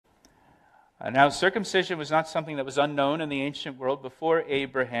Now, circumcision was not something that was unknown in the ancient world before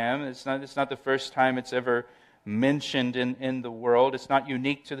Abraham. It's not the first time it's ever mentioned in the world. It's not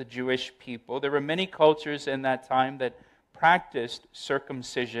unique to the Jewish people. There were many cultures in that time that practiced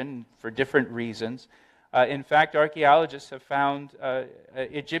circumcision for different reasons. In fact, archaeologists have found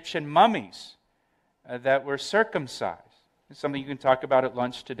Egyptian mummies that were circumcised. It's something you can talk about at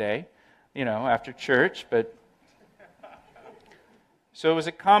lunch today, after church, but... So it was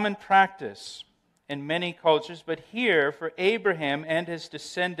a common practice in many cultures, but here, for Abraham and his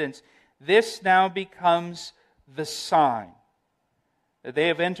descendants, this now becomes the sign that they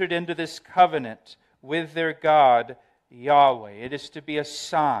have entered into this covenant with their God, Yahweh. It is to be a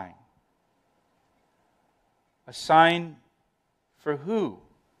sign. A sign for who?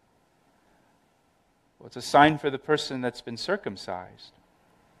 Well, it's a sign for the person that's been circumcised.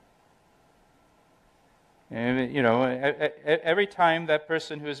 And, every time that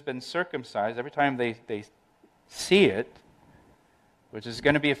person who has been circumcised, every time they see it, which is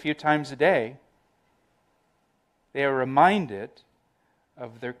going to be a few times a day, they are reminded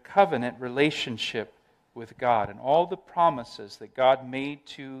of their covenant relationship with God and all the promises that God made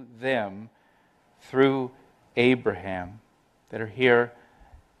to them through Abraham that are here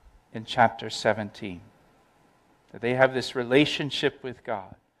in chapter 17. That they have this relationship with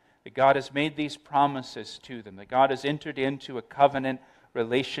God. That God has made these promises to them. That God has entered into a covenant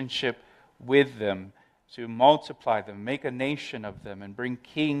relationship with them to multiply them, make a nation of them, and bring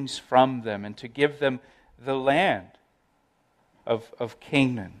kings from them, and to give them the land of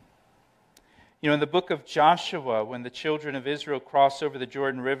Canaan. In the book of Joshua, when the children of Israel cross over the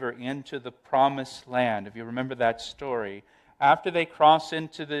Jordan River into the promised land, if you remember that story, after they cross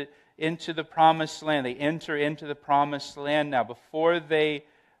into the promised land, they enter into the promised land now, before they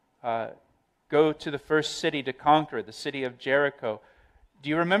go to the first city to conquer it, the city of Jericho. Do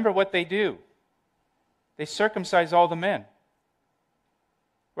you remember what they do? They circumcise all the men.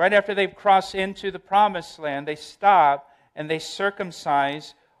 Right after they cross into the promised land, they stop and they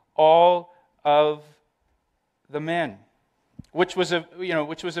circumcise all of the men, which was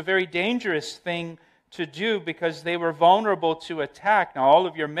a very dangerous thing to do because they were vulnerable to attack. Now, all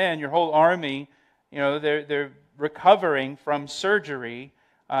of your men, your whole army, they're recovering from surgery.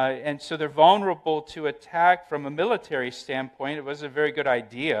 And so they're vulnerable to attack from a military standpoint. It wasn't a very good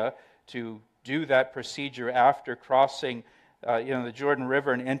idea to do that procedure after crossing the Jordan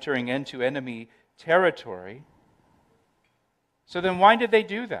River and entering into enemy territory. So then why did they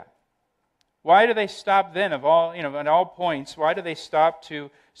do that? Why do they stop then at all points? Why do they stop to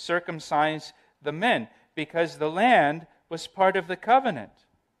circumcise the men? Because the land was part of the covenant.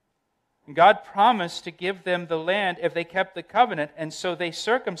 God promised to give them the land if they kept the covenant, and so they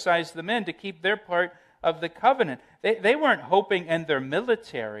circumcised the men to keep their part of the covenant. They weren't hoping in their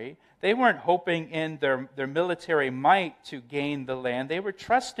military. They weren't hoping in their military might to gain the land. They were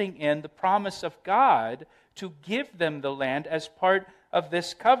trusting in the promise of God to give them the land as part of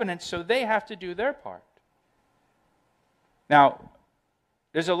this covenant, so they have to do their part. Now,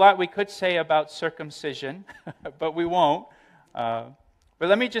 there's a lot we could say about circumcision, but we won't. But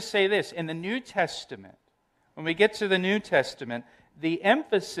let me just say this. In the New Testament, when we get to the New Testament, the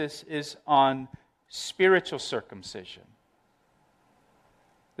emphasis is on spiritual circumcision.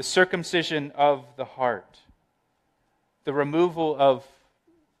 The circumcision of the heart. The removal of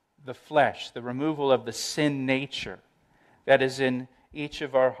the flesh. The removal of the sin nature that is in each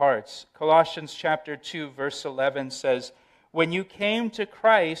of our hearts. Colossians chapter 2, verse 11 says, "When you came to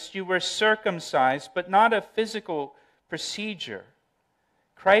Christ, you were circumcised, but not a physical procedure.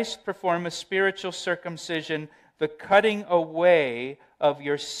 Christ performed a spiritual circumcision, the cutting away of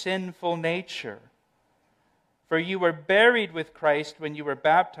your sinful nature. For you were buried with Christ when you were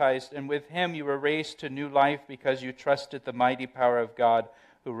baptized, and with Him you were raised to new life because you trusted the mighty power of God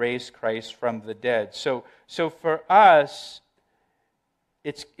who raised Christ from the dead." So for us,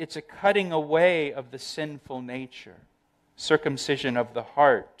 it's a cutting away of the sinful nature, circumcision of the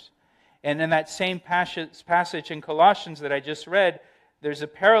heart. And in that same passage in Colossians that I just read, there's a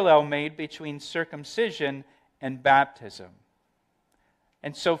parallel made between circumcision and baptism.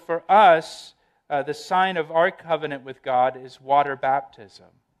 And so for us, the sign of our covenant with God is water baptism.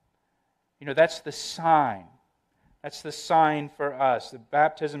 That's the sign. That's the sign for us. The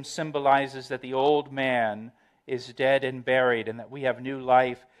baptism symbolizes that the old man is dead and buried and that we have new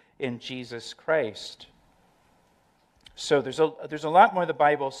life in Jesus Christ. So there's a lot more the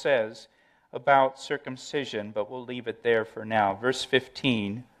Bible says about circumcision, but we'll leave it there for now. Verse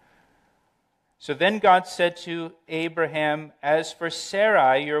 15. "So then God said to Abraham, 'As for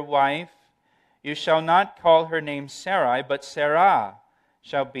Sarai, your wife, you shall not call her name Sarai, but Sarah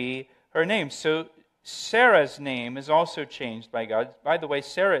shall be her name. So Sarah's name is also changed by God. By the way,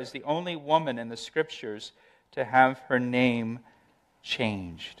 Sarah is the only woman in the Scriptures to have her name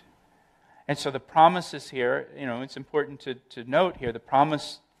changed. And so the promises here, it's important to note here, the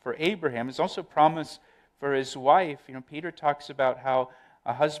promise for Abraham is also promise for his wife. Peter talks about how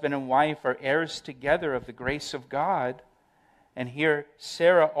a husband and wife are heirs together of the grace of God. And here,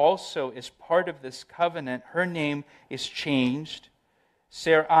 Sarah also is part of this covenant. Her name is changed.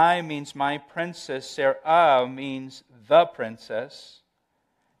 Sarai means my princess. Sarah means the princess.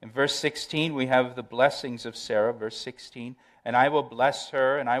 In verse 16, we have the blessings of Sarah. Verse 16, and I will bless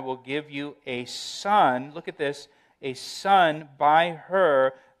her, and I will give you a son. Look at this, a son by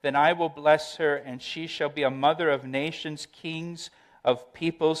her. Then I will bless her, and she shall be a mother of nations. Kings of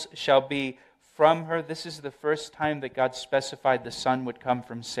peoples shall be from her. This is the first time that God specified the son would come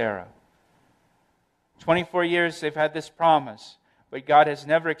from Sarah. 24 years they've had this promise, but God has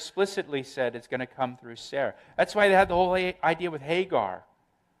never explicitly said it's going to come through Sarah. That's why they had the whole idea with Hagar.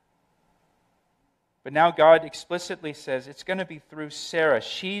 But now God explicitly says it's going to be through Sarah.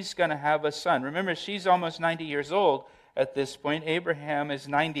 She's going to have a son. Remember, she's almost 90 years old at this point. Abraham is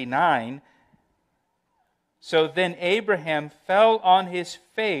 99. So then Abraham fell on his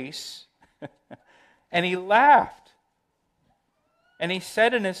face and he laughed. And he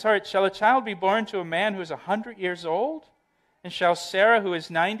said in his heart, shall a child be born to a man who is 100 years old? And shall Sarah, who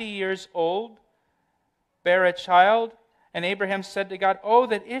is 90 years old, bear a child? And Abraham said to God, oh,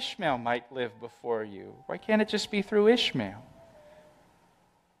 that Ishmael might live before you. Why can't it just be through Ishmael?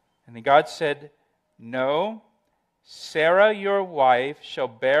 And then God said, no, Sarah your wife shall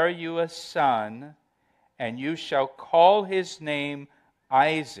bear you a son, and you shall call his name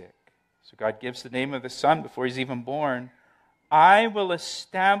Isaac. So God gives the name of the son before he's even born. I will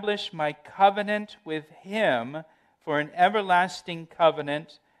establish my covenant with him for an everlasting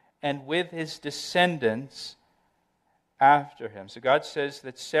covenant, and with his descendants after him. So God says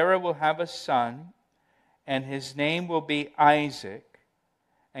that Sarah will have a son, and his name will be Isaac,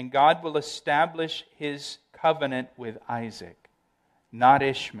 and God will establish his covenant with Isaac, not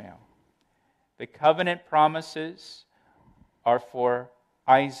Ishmael. The covenant promises are for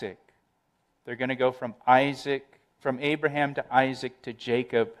Isaac. They're going to go from Abraham to Isaac to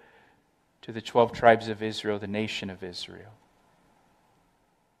Jacob to the 12 tribes of Israel, the nation of Israel.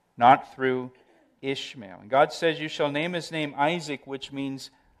 Not through Ishmael. And God says, you shall name his name Isaac, which means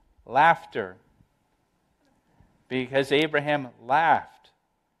laughter. Because Abraham laughed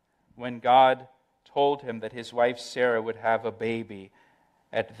when God told him that his wife Sarah would have a baby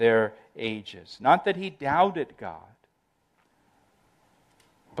at their ages. Not that he doubted God,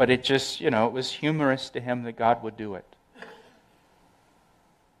 but it just, it was humorous to him that God would do it.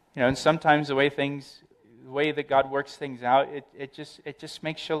 And sometimes the way that God works things out, it just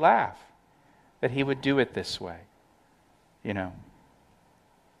makes you laugh that he would do it this way.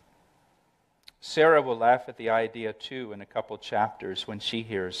 Sarah will laugh at the idea too in a couple chapters when she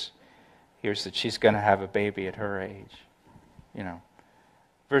hears that she's going to have a baby at her age.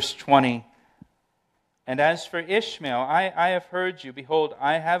 Verse 20, and as for Ishmael, I have heard you. Behold,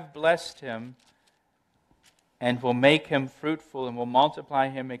 I have blessed him, and will make him fruitful, and will multiply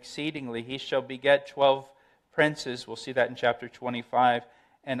him exceedingly. He shall beget 12 princes. We'll see that in chapter 25.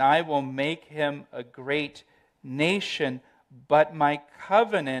 And I will make him a great nation, but my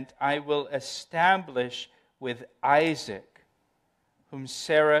covenant I will establish with Isaac, whom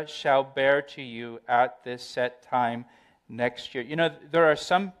Sarah shall bear to you at this set time next year. There are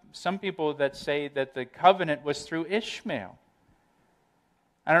some people that say that the covenant was through Ishmael.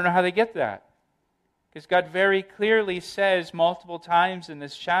 I don't know how they get that. Because God very clearly says multiple times in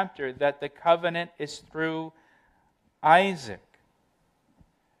this chapter that the covenant is through Isaac.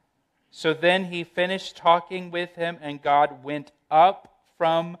 So then he finished talking with him, and God went up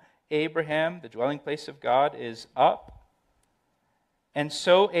from Abraham. The dwelling place of God is up. And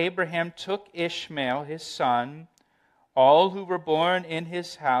so Abraham took Ishmael, his son, all who were born in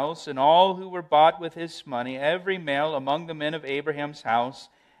his house, and all who were bought with his money, every male among the men of Abraham's house,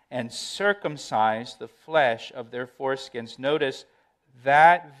 and circumcised the flesh of their foreskins. Notice,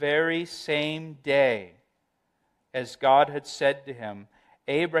 that very same day, as God had said to him,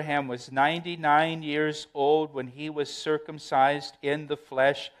 Abraham was 99 years old when he was circumcised in the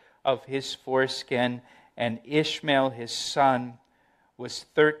flesh of his foreskin, and Ishmael, his son, was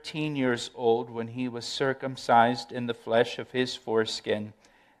 13 years old when he was circumcised in the flesh of his foreskin.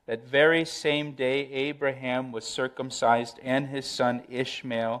 That very same day, Abraham was circumcised, and his son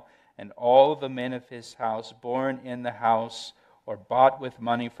Ishmael, and all the men of his house, born in the house or bought with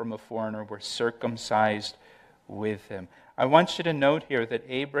money from a foreigner, were circumcised with him. I want you to note here that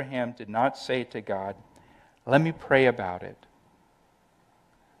Abraham did not say to God, let me pray about it,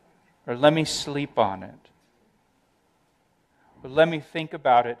 or let me sleep on it, or let me think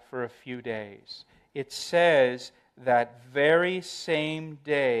about it for a few days. It says that very same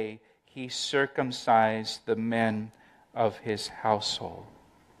day he circumcised the men of his household.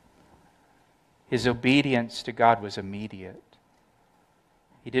 His obedience to God was immediate.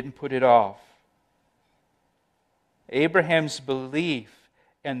 He didn't put it off. Abraham's belief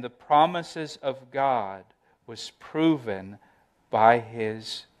in the promises of God was proven by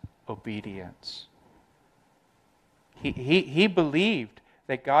his obedience. He believed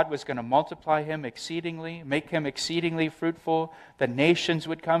that God was going to multiply him exceedingly, make him exceedingly fruitful, that nations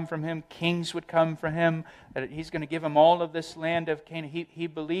would come from him, kings would come from him, that he's going to give him all of this land of Canaan. He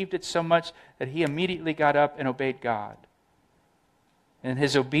believed it so much that he immediately got up and obeyed God. And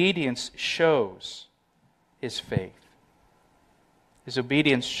his obedience shows his faith. His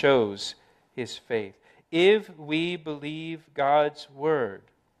obedience shows his faith. If we believe God's word,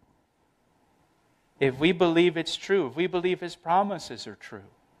 if we believe it's true, if we believe his promises are true,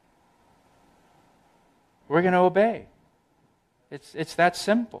 we're going to obey. It's that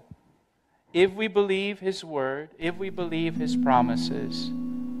simple. If we believe his word, if we believe his promises,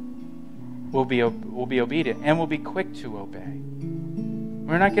 we'll be obedient and we'll be quick to obey.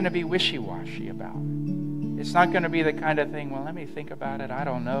 We're not going to be wishy-washy about it. It's not going to be the kind of thing, well, let me think about it, I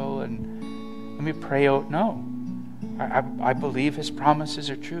don't know, and let me pray. No. I believe his promises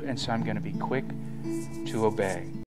are true, and so I'm going to be quick to obey.